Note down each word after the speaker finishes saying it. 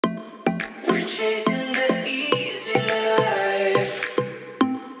chasing the easy life.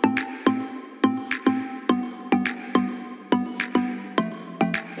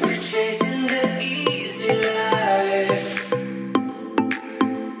 We're chasing the easy life.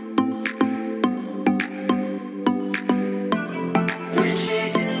 We're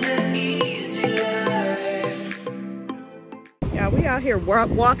chasing the easy life. Yeah, we out here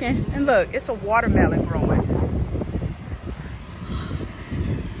walking, and look, it's a watermelon growing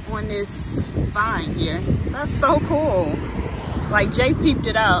on this vine here. That's so cool. Like, Jay peeped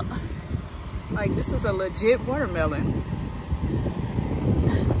it out. Like, this is a legit watermelon.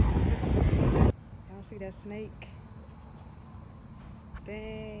 Y'all see that snake?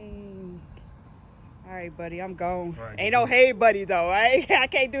 Dang. All right, buddy, I'm gone. Right, ain't no hey buddy though. I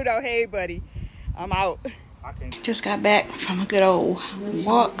can't do no hey buddy. I'm out. Just got back from a good old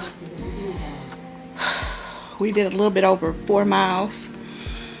walk. We did a little bit over 4 miles.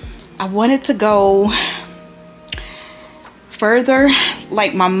 I wanted to go further.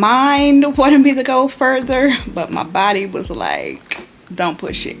 Like, my mind wanted me to go further, but my body was like, don't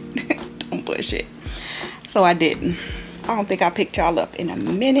push it. Don't push it. So I didn't. I don't think I picked y'all up in a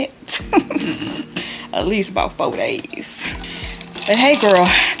minute. At least about 4 days. But hey girl,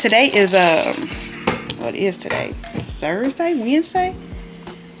 today is what is today? Thursday? Wednesday?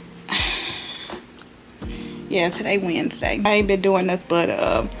 Yeah, today Wednesday. I ain't been doing nothing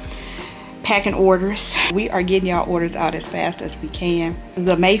but packing orders. We are getting y'all orders out as fast as we can.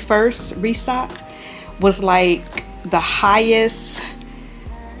 The May 1st restock was like the highest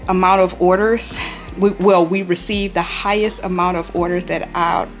amount of orders. We received the highest amount of orders that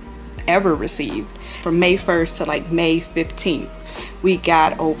I've ever received. From May 1st to like May 15th, we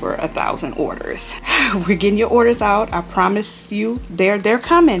got over 1,000 orders. We're getting your orders out. I promise you, they're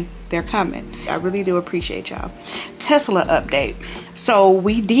coming. They're coming. I really do appreciate y'all. Tesla update. So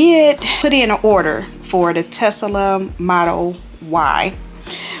we did put in an order for the Tesla Model Y.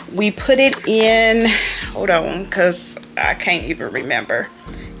 We put it in, hold on, because I can't even remember.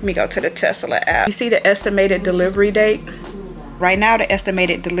 Let me go to the Tesla app. You see the estimated delivery date? Right now, the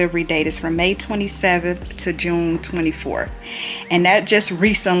estimated delivery date is from May 27th to June 24th. And that just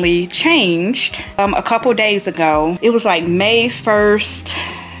recently changed a couple days ago. It was like May 1st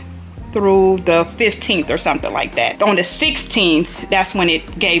through the 15th or something like that. On the 16th, that's when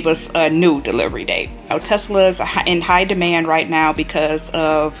it gave us a new delivery date. Tesla is in high demand right now because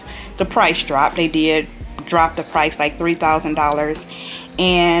of the price drop. They did drop the price like $3,000.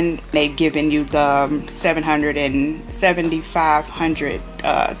 And they've given you the 700 and 7,500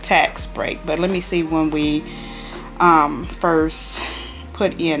 tax break. But let me see when we first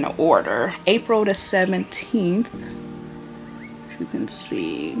put in an order. April the 17th. You can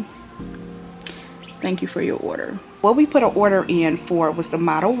see. Thank you for your order. What we put an order in for was the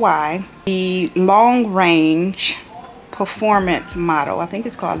Model Y, the long range performance model. I think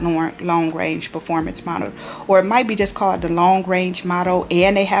it's called long range performance model, or it might be just called the long range model,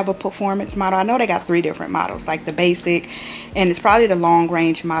 and they have a performance model. I know they got 3 different models, like the basic, and it's probably the long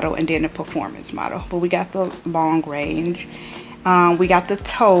range model and then the performance model, but we got the long range. We got the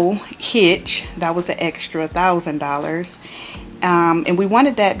tow hitch. That was an extra $1,000, and we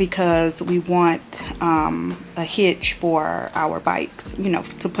wanted that because we want a hitch for our bikes, you know,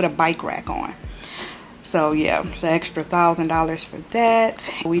 to put a bike rack on. So yeah, it's an extra $1,000 for that.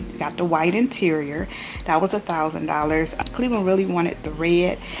 We got the white interior. That was $1,000. Cleveland really wanted the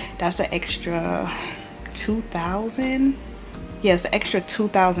red. That's an extra $2,000. Yes, an extra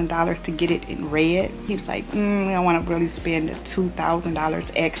 $2,000 to get it in red. He was like, I want to really spend the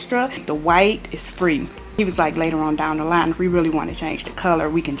 $2,000 extra. The white is free. He was like, later on down the line, if we really want to change the color,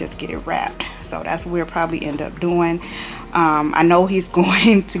 we can just get it wrapped. So that's what we'll probably end up doing. I know he's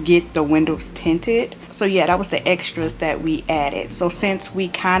going to get the windows tinted. So yeah, that was the extras that we added. So since we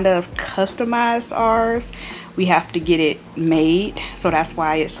kind of customized ours, we have to get it made. So that's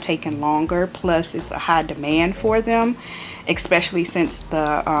why it's taking longer. Plus it's a high demand for them, especially since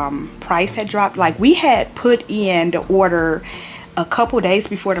the price had dropped. Like, we had put in the order a couple days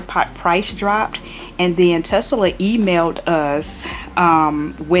before the price dropped, and then Tesla emailed us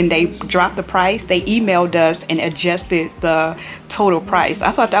when they dropped the price. They emailed us and adjusted the total price.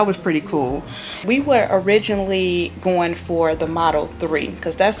 I thought that was pretty cool. We were originally going for the Model 3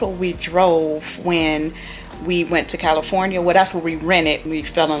 because that's what we drove when we went to California. Well, that's what we rented. We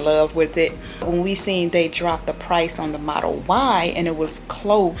fell in love with it. When we seen they dropped the price on the Model Y and it was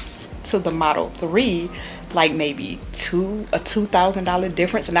close to the Model 3, like maybe a $2,000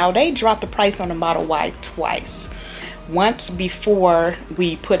 difference. Now they dropped the price on the Model Y twice. once before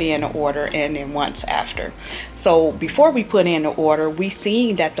we put in an order and then once after. So before we put in the order, we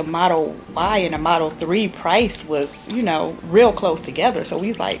seen that the Model Y and the Model 3 price was, you know, real close together. So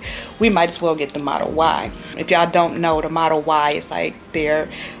we like, we might as well get the Model Y. If y'all don't know, the Model Y is like their,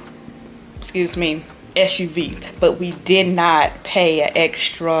 excuse me, SUV. But we did not pay an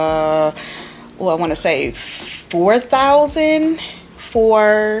extra, well, I want to say $4,000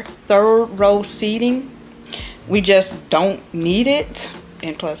 for third row seating. We just don't need it,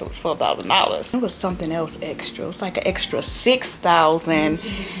 and plus it was $4,000. It was something else extra. It was like an extra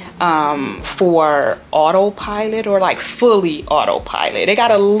 $6,000 for autopilot, or like fully autopilot. They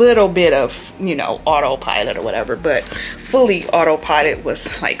got a little bit of, you know, autopilot or whatever, but fully autopilot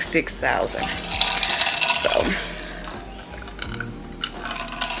was like $6,000. So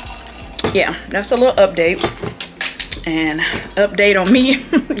yeah, that's a little update. And update on me.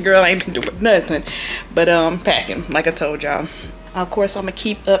 Girl, I ain't been doing nothing but packing, like I told y'all. Of course, I'm gonna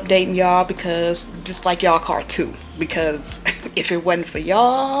keep updating y'all, because just like y'all car too, because if it wasn't for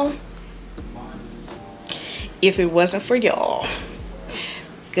y'all,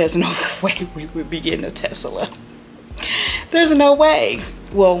 there's no way we would be getting a Tesla. There's no way.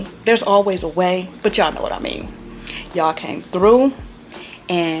 Well, there's always a way, but y'all know what I mean. Y'all came through,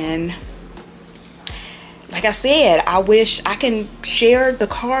 and like I said, I wish I can share the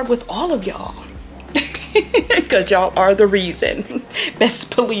car with all of y'all, because y'all are the reason.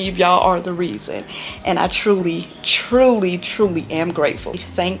 Best believe y'all are the reason. And I truly, truly, truly am grateful,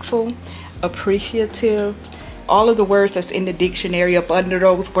 thankful, appreciative. All of the words that's in the dictionary up under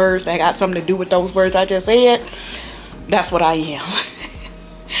those words that got something to do with those words I just said, that's what I am.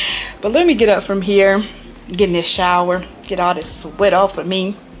 But let me get up from here, get in this shower, get all this sweat off of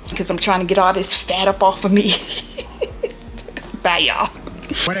me, because I'm trying to get all this fat up off of me. Bye, y'all.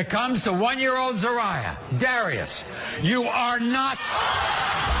 When it comes to one-year-old Zariah, Darius, you are not...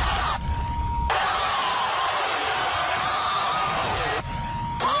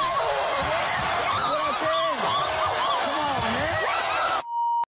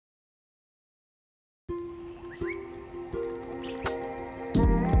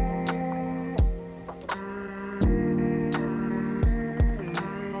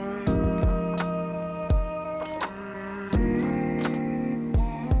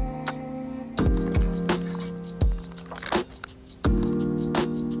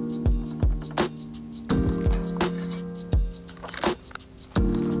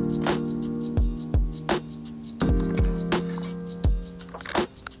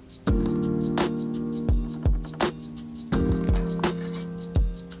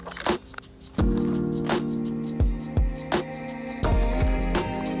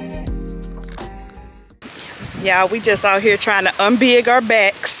 Y'all, we just out here trying to unbig our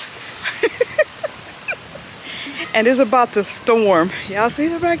backs. And it's about to storm. Y'all see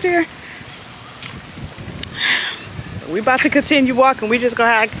that back there? We about to continue walking. We just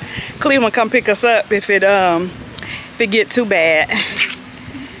gonna have Cleveland come pick us up if it get too bad.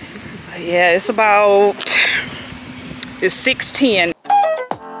 But yeah, it's 6:10.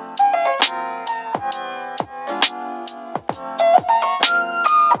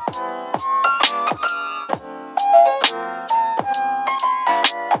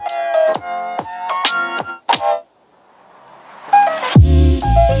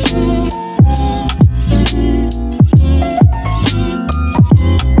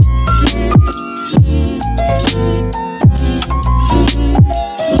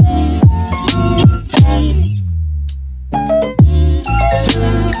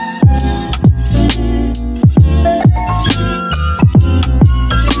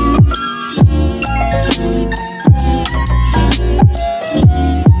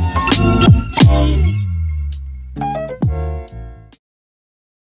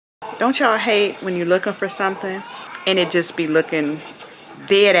 Don't y'all hate when you're looking for something and it just be looking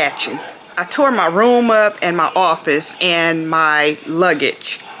dead at you? I tore my room up and my office and my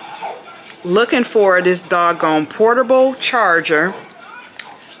luggage looking for this doggone portable charger,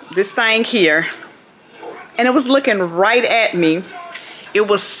 this thing here, and it was looking right at me. It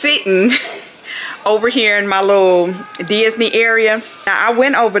was sitting over here in my little Disney area. Now, I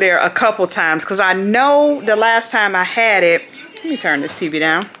went over there a couple times because I know the last time I had it, let me turn this TV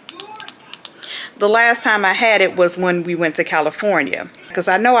down. The last time I had it was when we went to California, because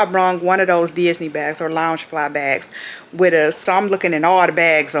I know I brought one of those Disney bags or Loungefly bags with us, so I'm looking in all the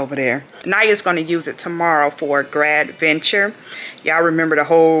bags over there. Niyah's going to use it tomorrow for grad venture. Y'all remember the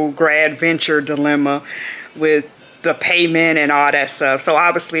whole grad venture dilemma with the payment and all that stuff. So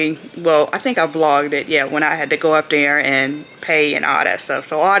obviously, well, I think I vlogged it, yeah, when I had to go up there and pay and all that stuff.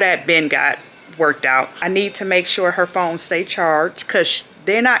 So all that Ben got worked out. I need to make sure her phone stay charged because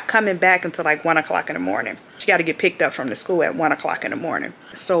they're not coming back until like 1 o'clock in the morning. She got to get picked up from the school at 1 o'clock in the morning.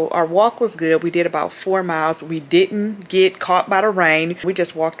 So our walk was good. We did about 4 miles. We didn't get caught by the rain. We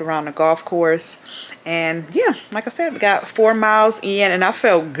just walked around the golf course. And yeah, like I said, we got 4 miles in and I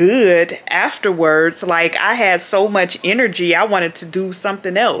felt good afterwards. Like I had so much energy. I wanted to do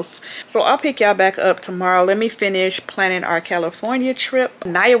something else. So I'll pick y'all back up tomorrow. Let me finish planning our California trip.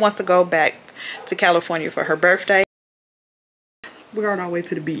 Niyah wants to go back to California for her birthday. We're on our way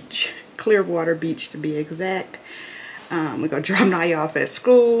to the beach. Clearwater Beach to be exact. We're gonna drop Niyah off at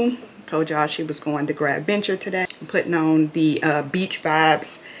school. Told y'all she was going to grab Venture today. I'm putting on the Beach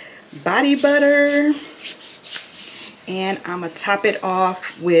Vibes body butter. And I'm gonna top it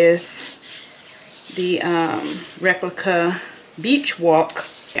off with the replica beach walk.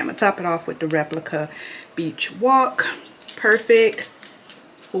 I'm gonna top it off with the replica beach walk. Perfect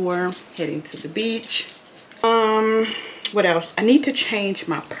for heading to the beach. What else? I need to change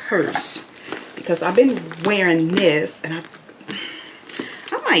my purse because I've been wearing this and I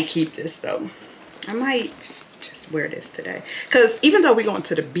might keep this though. I might just wear this today because even though we're going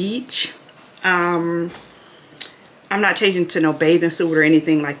to the beach, I'm not changing to no bathing suit or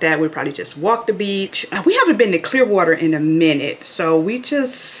anything like that. We'll probably just walk the beach. We haven't been to Clearwater in a minute, so we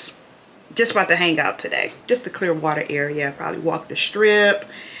just about to hang out today. Just the Clearwater area. Probably walk the strip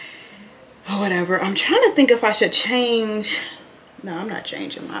or whatever. I'm trying to think if I should change. No, I'm not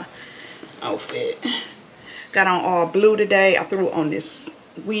changing my outfit. Got on all blue today. I threw on this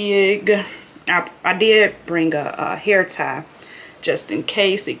wig. I did bring a hair tie just in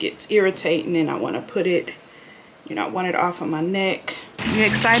case it gets irritating and I want to put it, you know, I want it off of my neck. You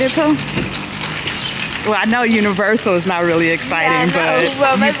excited, Pooh? Well, I know Universal is not really exciting, yeah,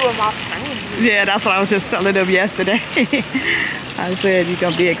 but maybe with my friends. Yeah, that's what I was just telling them yesterday. I said you're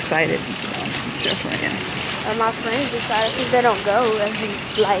gonna be excited with your friends. And my friends decided because they don't go every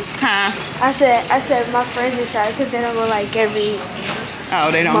like. Huh? I said my friends decided because they don't go like every. Oh,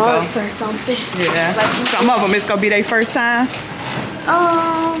 they don't month go or something. Yeah. Like, some of them it's gonna be their first time.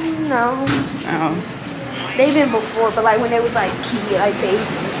 No. Oh. They've been before, but like when they was like babies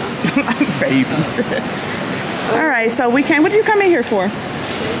or something. Like babies. All right, so we came. What did you come in here for?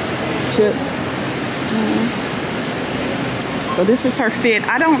 Chips. So this is her fit.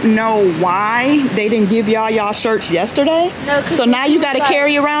 I don't know why they didn't give y'all shirts yesterday. No, so now you got to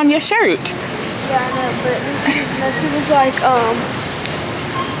carry around your shirt. Yeah, I know, but she was like,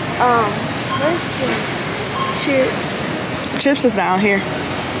 where's the chips? Chips is down here.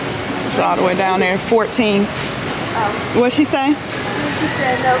 It's all the way down there, 14. Oh. What'd she say? She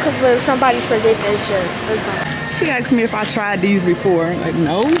said no, because somebody forget their shirt or something. She asked me if I tried these before. I'm like,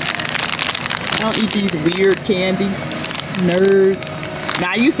 no. I don't eat these weird candies. Nerds.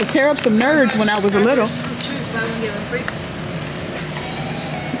 Now I used to tear up some nerds when I was a little.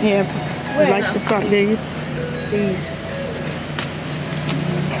 Yeah, I like the soft these. These.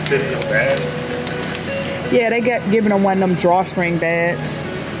 Yeah, they got giving them one of them drawstring bags.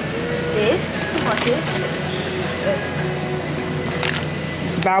 This? What this?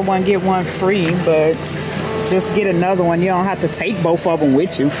 It's buy one get one free, but just get another one. You don't have to take both of them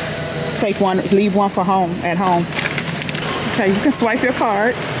with you. Just take one, leave one for home at home. Okay, you can swipe your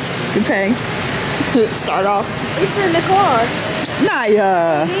card. You can pay. Start off. It's in the car.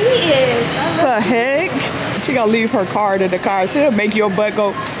 Niyah. He is. The heck? She gonna leave her card in the car. She'll make your butt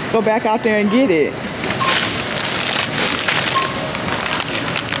go back out there and get it.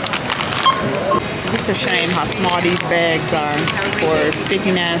 It's a shame how small these bags are for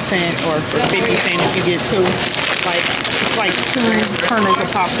 59 cents or for 50 cents if you get two. Like, it's like 2 kernels of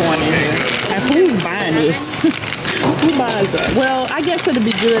popcorn in here. And who's buying this? Who buys that? Well, I guess it'd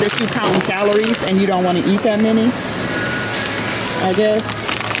be good if you count calories and you don't want to eat that many. I guess.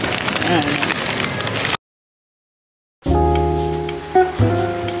 I don't know.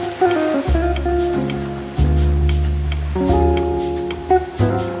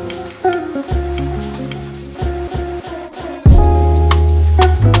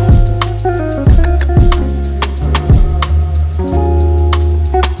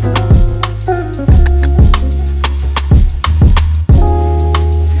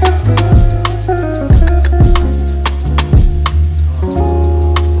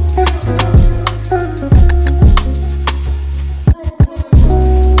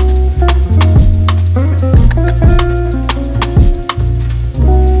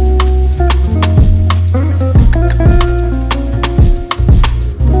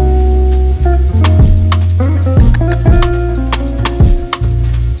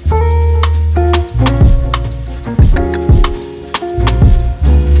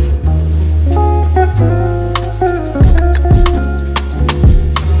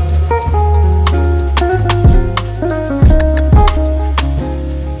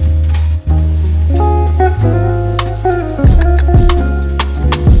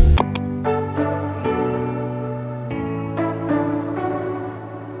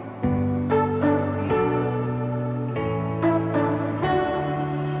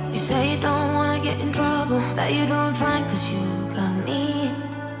 that you're doing fine, cause you got me.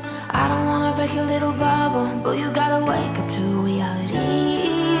 I don't wanna break your little bubble, but you gotta wake up to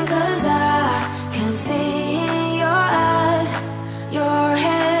reality. Cause I can see in your eyes, your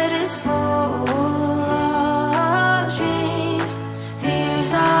head is full of dreams.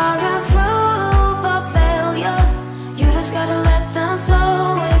 Tears are a proof of failure. You just gotta let them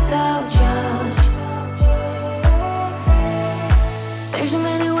flow without judge. There's so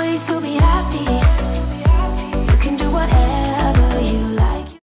many ways to be happy. You can do whatever you like.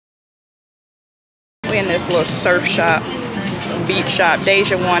 We're in this little surf shop, beach shop.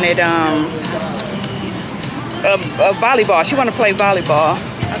 Deja wanted a volleyball. She wanted to play volleyball.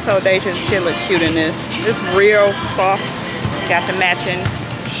 I told Deja she look cute in this. It's real soft. Got the matching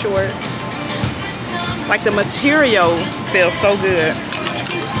shorts. Like the material feels so good.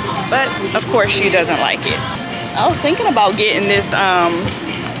 But of course she doesn't like it. I was thinking about getting this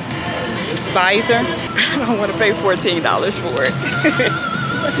visor. I don't want to pay $14 for it.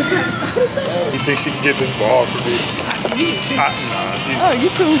 You think she can get this ball for me? Nah, Oh, you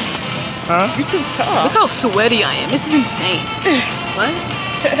too. Huh? You too tall. Look how sweaty I am. This is insane. What?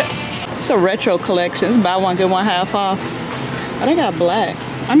 It's a retro collection. It's buy one, get one half off. Oh, they got black.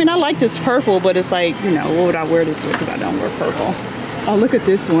 I mean, I like this purple, but it's like, you know, what would I wear this with? Because I don't wear purple. Oh, look at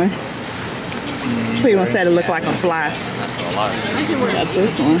this one. Cleveland said it looked like a fly. Got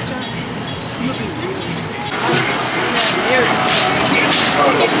this one.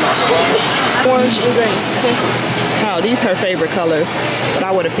 Orange and green. Simple. Oh, these her favorite colors, but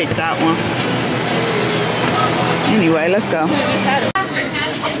I would have picked that one. Anyway, let's go.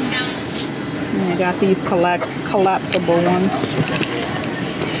 And I got these collapsible ones.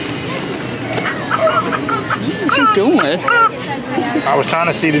 What you doing? I was trying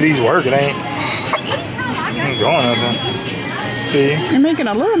to see that these work. It ain't going nothing. See? You're making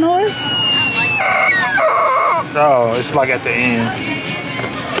a little noise. Oh, it's like at the end.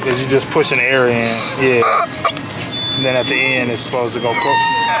 Because you're just pushing air in. Yeah. And then at the end, it's supposed to go cook.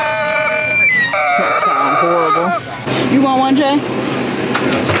 That sounds horrible. You want one, Jay?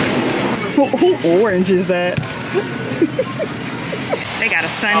 Who orange is that? They got a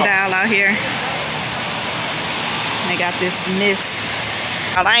sundial out here. They got this mist.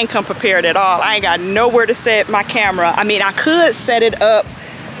 I ain't come prepared at all. I ain't got nowhere to set my camera. I mean, I could set it up,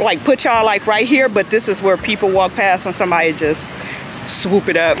 like put y'all like right here, but this is where people walk past and somebody just swoop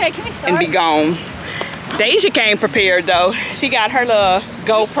it up and be gone. Deja came prepared though. She got her little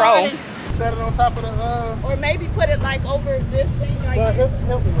GoPro. Set it on top of the Or maybe put it like over this thing right here.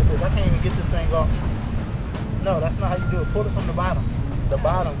 help me with this. I can't even get this thing off. No, that's not how you do it. Pull it from the bottom. The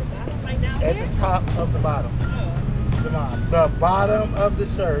bottom. Like down At here? the top of the bottom. Oh. The bottom of the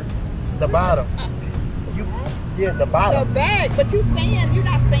shirt. The bottom. Yeah, the bottom. The back, but you're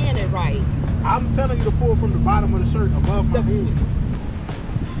not saying it right. I'm telling you to pull from the bottom of the shirt above my head.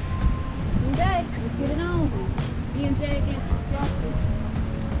 Okay, let's get it on. Me and Jay against y'all two.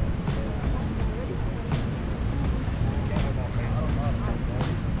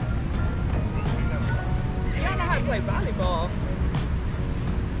 Y'all know how to play volleyball.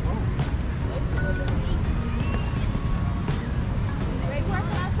 Wait, where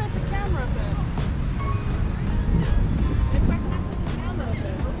can I set the camera up at? Where can I set the camera up at?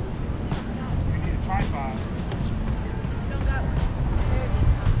 You need a tripod. Don't got one.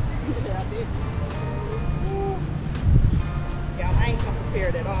 Yeah, I did. Y'all, I ain't come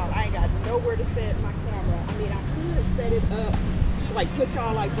prepared at all. I ain't got nowhere to set my camera. I mean, I could set it up, like put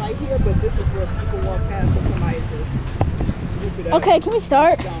y'all like right here, but this is where people walk past and somebody just swoop it up. Okay, can we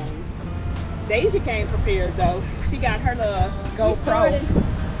start? Deja came prepared though. She got her little GoPro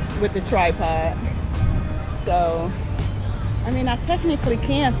with the tripod. So, I mean, I technically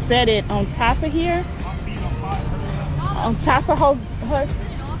can set it on top of here. On top of her.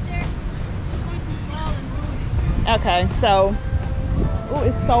 Okay, so, oh,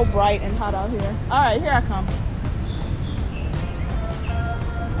 it's so bright and hot out here. All right, here I come.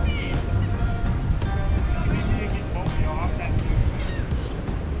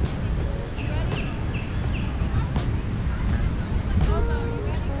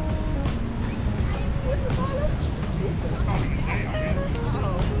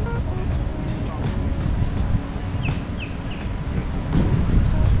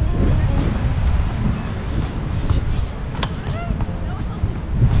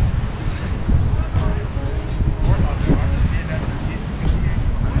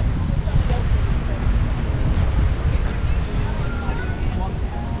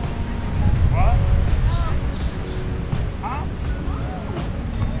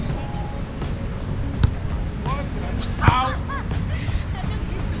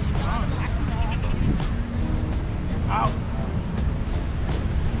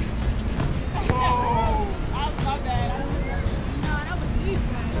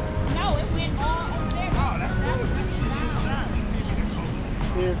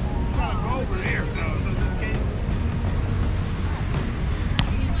 here. I'm trying to go over there, so just can't.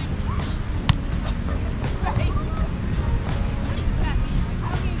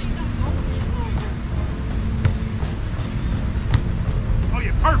 Oh,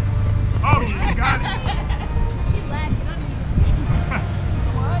 yeah, perfect. Oh, yeah, you got it.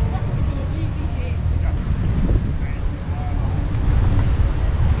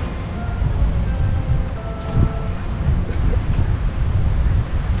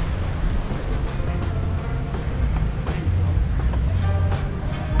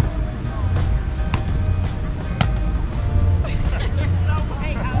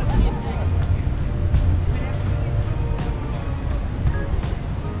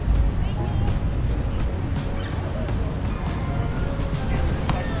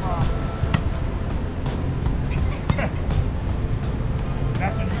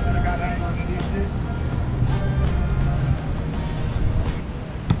 That's when you should have got that underneath this.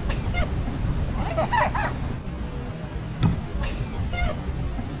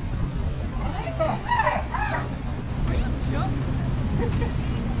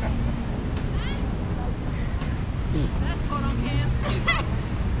 That's caught on cam.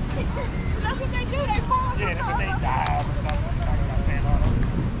 That's what they do. They fall. Yeah, but they dive or something. You're not gonna sand on them.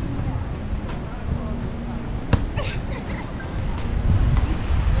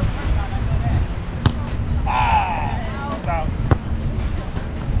 Ah, it's out.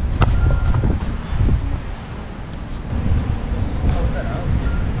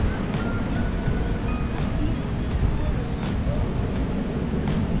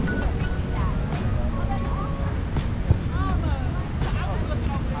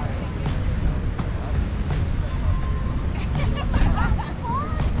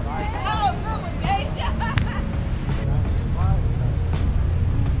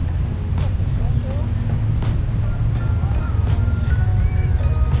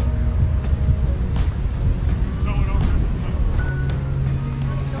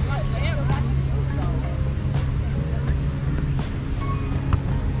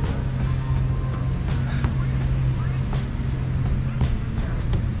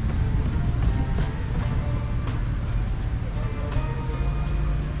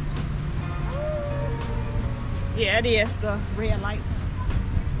 Yeah, it is the red light.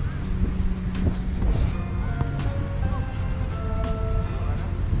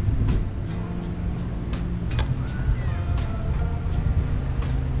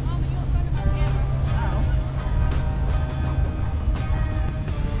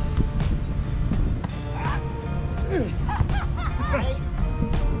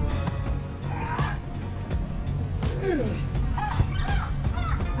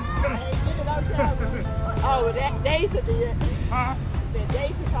 Oh, that Daisy did. Huh? That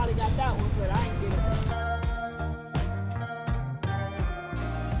Daisy probably got that one, but I ain't get it.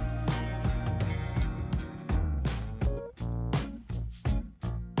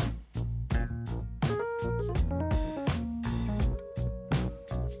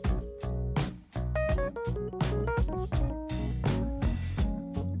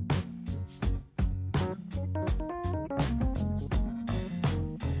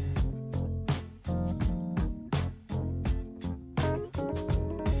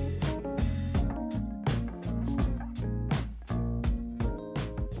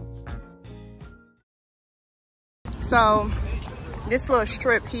 So this little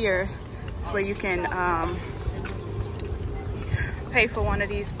strip here is where you can pay for one of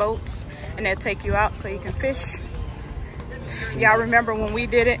these boats and they'll take you out so you can fish. Y'all remember when we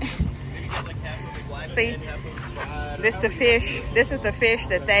did it? See, this the fish. This is the fish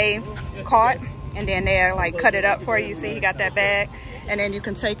that they caught, and then they like cut it up for you. See, he got that bag, and then you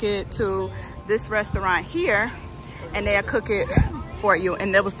can take it to this restaurant here and they'll cook it for you.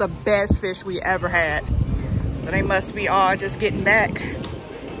 And that was the best fish we ever had. So they must be all just getting back.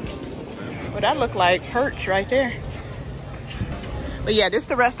 Well, that looked like perch right there. But yeah, this is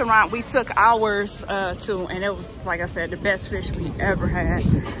the restaurant we took ours to, and it was, like I said, the best fish we ever had.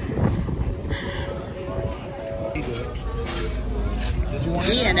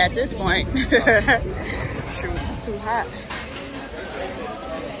 Ian at this point. Shoot, it's too hot.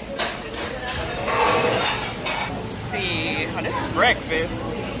 Let's see. Oh, this is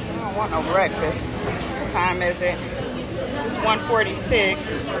breakfast. I don't want no breakfast. What time is it? It's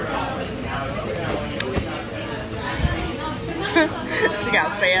 1:46. She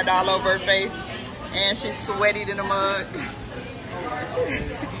got sand all over her face, and she's sweaty in the mug. A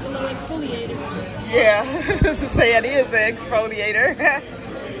little exfoliator. Yeah, to say it is an exfoliator.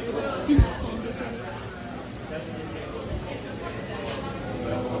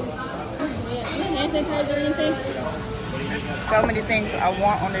 Hand sanitizer or anything? So many things I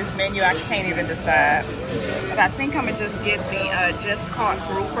want on this menu, I can't even decide. But I think I'm gonna just get the just caught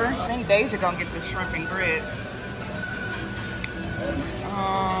grouper. I think Deja gonna get the shrimp and grits.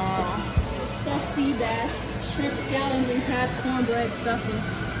 Stuffed sea bass, shrimp scallions and crab cornbread stuffing.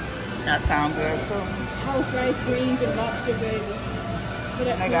 That sounds good too. House rice greens and lobster gravy. So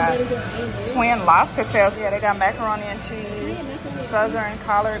that They got twin lobster tails. Yeah, they got macaroni and cheese, southern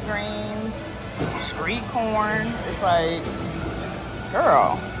collard greens, street corn. It's like,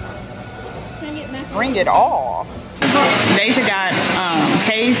 girl, bring it all. Deja got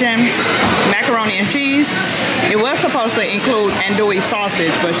Cajun macaroni and cheese. It was supposed to include andouille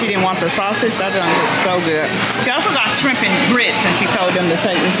sausage, but she didn't want the sausage. That doesn't look so good. She also got shrimp and grits, and she told them to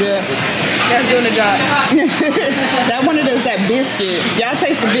take this good. That's doing the job. That one is that biscuit. Y'all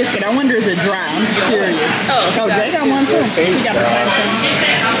taste the biscuit. I wonder is it dry? I'm just curious. Oh, Jay got one too. He got the same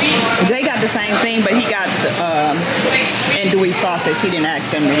thing. Jay got the same thing, but he got andouille sausage. He didn't ask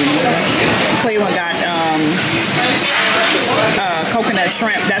them to remove it. Cleveland got coconut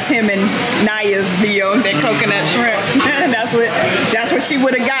shrimp. That's him and Niyah's deal. That coconut shrimp. that's what she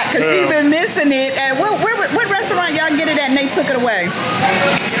would have got because she been missing it. And what restaurant y'all get it at? And they took it away.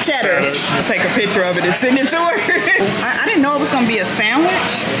 Cheddar's. I'll take a picture of it and send it to her. I didn't know it was gonna be a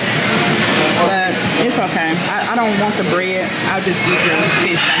sandwich, but it's okay. I don't want the bread. I'll just eat the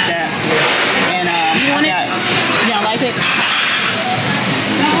fish like that. And you want it? Y'all like it?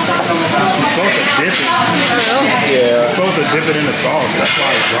 You're supposed to dip it. Yeah. You're supposed to dip it in the sauce. That's why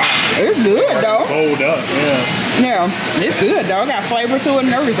it's dry. It's good though. Rolled up, yeah. Yeah, it's good though. Got flavor to it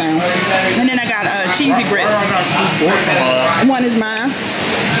and everything. And then I got cheesy grits. One is mine.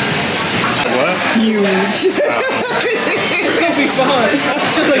 What? Huge. It's gonna be fun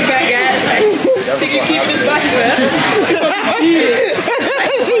to look back at. Think you keep this body forever? He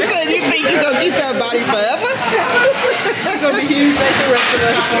said, "You think you gonna keep that body forever?" It's gonna be huge like the rest of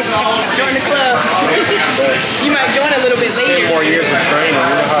us. Join the club. You might join a little bit later. 10 more years of training.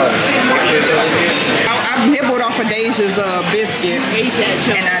 I've nibbled off of Deja's biscuit. Ate that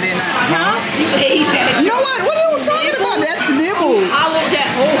chunk. And I didn't. Huh? You ate that chunk. You know what? What are you talking about? That's nibbled. Hollowed that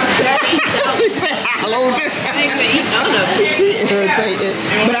whole. That eats out. She said hollowed it. I ain't gonna eat none of it. She irritated.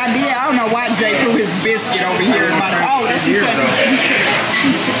 But I don't know why Jay threw his biscuit over here. Oh, that's because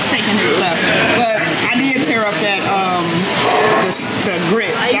he's taking his stuff. But I did tear up that the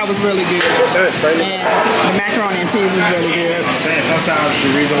grits. That was really good. And the macaroni and cheese was really good. I'm saying sometimes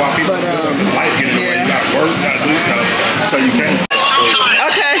the reason why people do it is life getting away. You gotta work, you gotta do stuff. So you can't.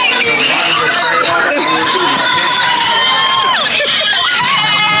 Okay.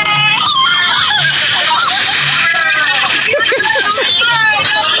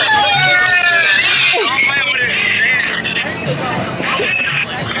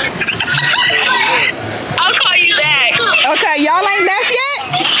 I'll call you back. Okay, y'all ain't left yet?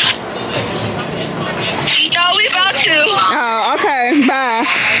 No, we about to. Oh, okay. Bye.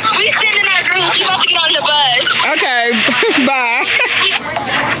 We sending our groups. We about to get on the bus. Okay. Bye.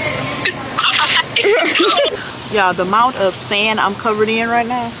 Y'all, the amount of sand I'm covered in right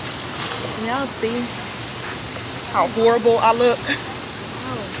now. Can y'all see how horrible I look?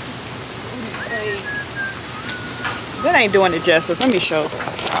 That ain't doing it justice. Let me show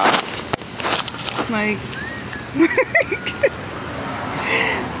y'all. Like, look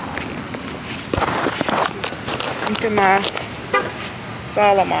at it's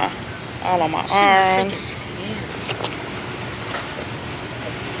all on my arms.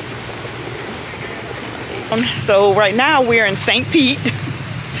 So right now we're in St. Pete.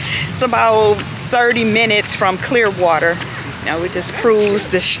 It's about 30 minutes from Clearwater. Now we just cruise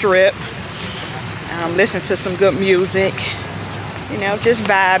the strip, listen to some good music, you know, just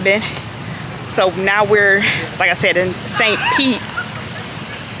vibing. So now we're, like I said, in St. Pete,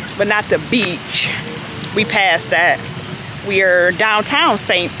 but not the beach. We passed that. We are downtown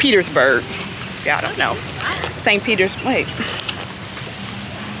St. Petersburg. Yeah, I don't know. St. Peter's, wait.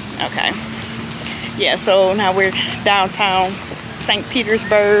 Okay. Yeah, so now we're downtown St.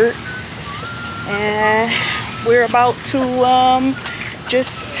 Petersburg. And we're about to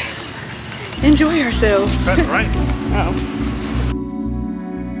just enjoy ourselves. That's right. Oh.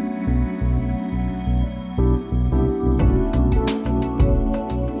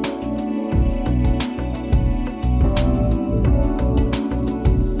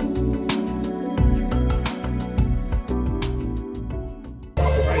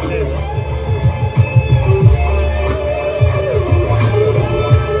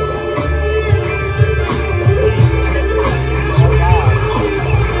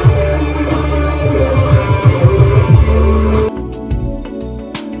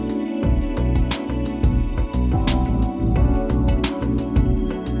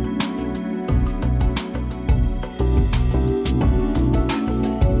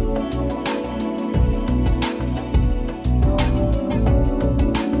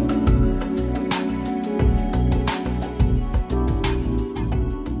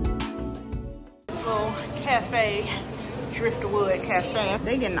 Cafe, Driftwood Cafe.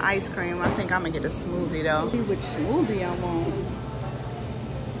 They getting ice cream. I think I'm gonna get a smoothie though. See which smoothie I want.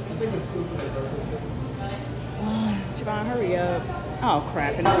 Javonne, hurry up. Oh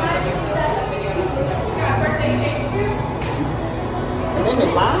crap. And then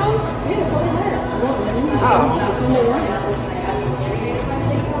it live? Oh.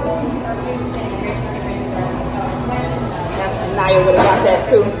 Niyah would have got that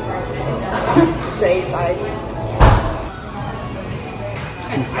too. Shade light.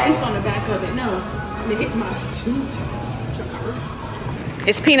 And ice on the back of it. No, it hit my tooth.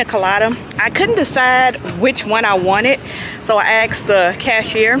 It's pina colada. I couldn't decide which one I wanted, so I asked the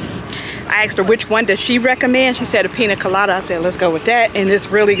cashier. I asked her which one does she recommend. She said a pina colada. I said let's go with that, and it's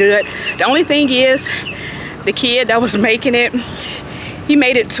really good. The only thing is, the kid that was making it, he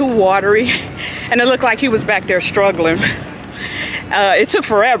made it too watery, and it looked like he was back there struggling. It took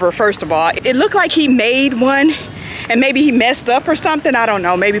forever, first of all. It looked like he made one and maybe he messed up or something. I don't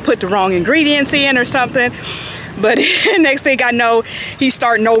know, maybe put the wrong ingredients in or something. But next thing I know, he's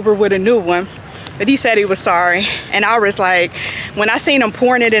starting over with a new one. But he said he was sorry. And I was like, when I seen him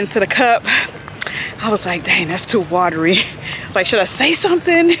pouring it into the cup, I was like, dang, that's too watery. I was like, should I say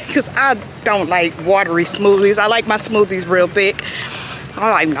something? Because I don't like watery smoothies. I like my smoothies real thick.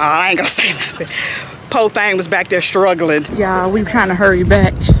 I'm like, nah, I ain't gonna say nothing. Poor thing was back there struggling. Yeah, we were trying to hurry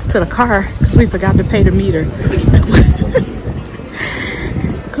back to the car because we forgot to pay the meter.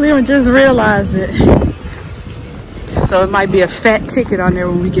 Clermont just realized it. So it might be a fat ticket on there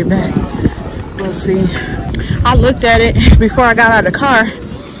when we get back. We'll see. I looked at it before I got out of the car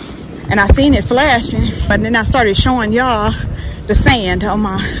and I seen it flashing. But then I started showing y'all the sand on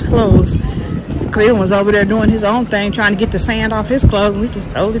my clothes. Clermont was over there doing his own thing, trying to get the sand off his clothes, and we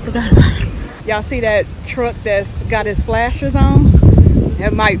just totally forgot about it. Y'all see that truck that's got his flashers on?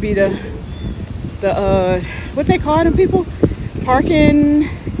 That might be the what they call them people? Parking,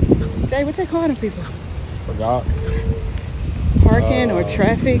 Jay, what they call them people? Forgot. Parking or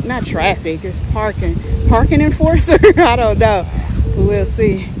traffic? Not traffic, it's parking. Parking enforcer? I don't know. We'll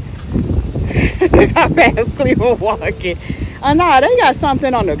see. Look how fast Clermont walking. Oh no, they got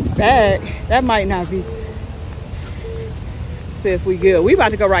something on the back. That might not be. See if we good. We about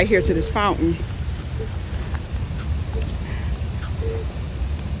to go right here to this fountain.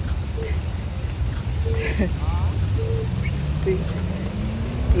 See?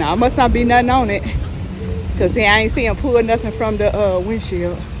 No, it must not be nothing on it. Cause see, I ain't see him pull nothing from the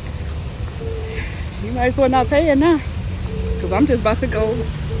windshield. You might as well not pay it now. Cause I'm just about to go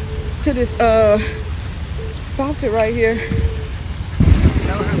to this fountain right here.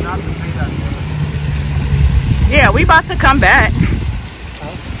 Tell him not to pay that. Yeah, we about to come back. So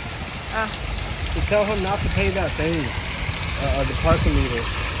tell him not to pay that thing, the parking meter.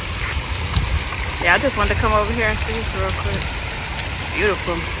 Yeah, I just wanted to come over here and see this real quick.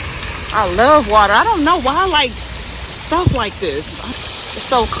 Beautiful. I love water. I don't know why I like stuff like this. It's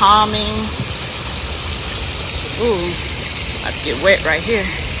so calming. Ooh, about to get wet right here.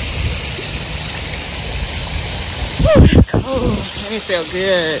 Woo, it's cold. And it feel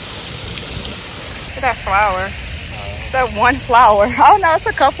good. Look at that flower. That one flower. Oh no, it's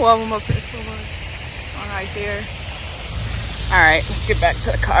a couple of them up here somewhere. One right there. All right, let's get back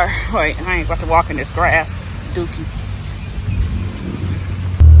to the car. Wait, I ain't about to walk in this grass. It's dookie.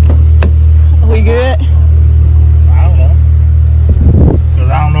 We good? I don't know. Because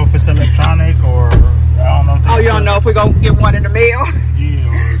I don't know if it's electronic or I don't know. If oh, you don't know if we're going to get one in the mail?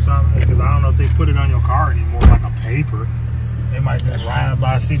 Yeah, or something. Because I don't know if they put it on your car anymore, like a paper. They might just ride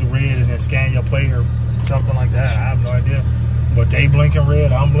by, see the red, and then scan your plate or something like that. I have no idea. But they blinking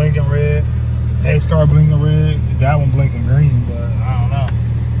red, I'm blinking red. Next car blinking red, that one blinking green, but I don't know.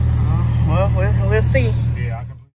 Well, we'll see.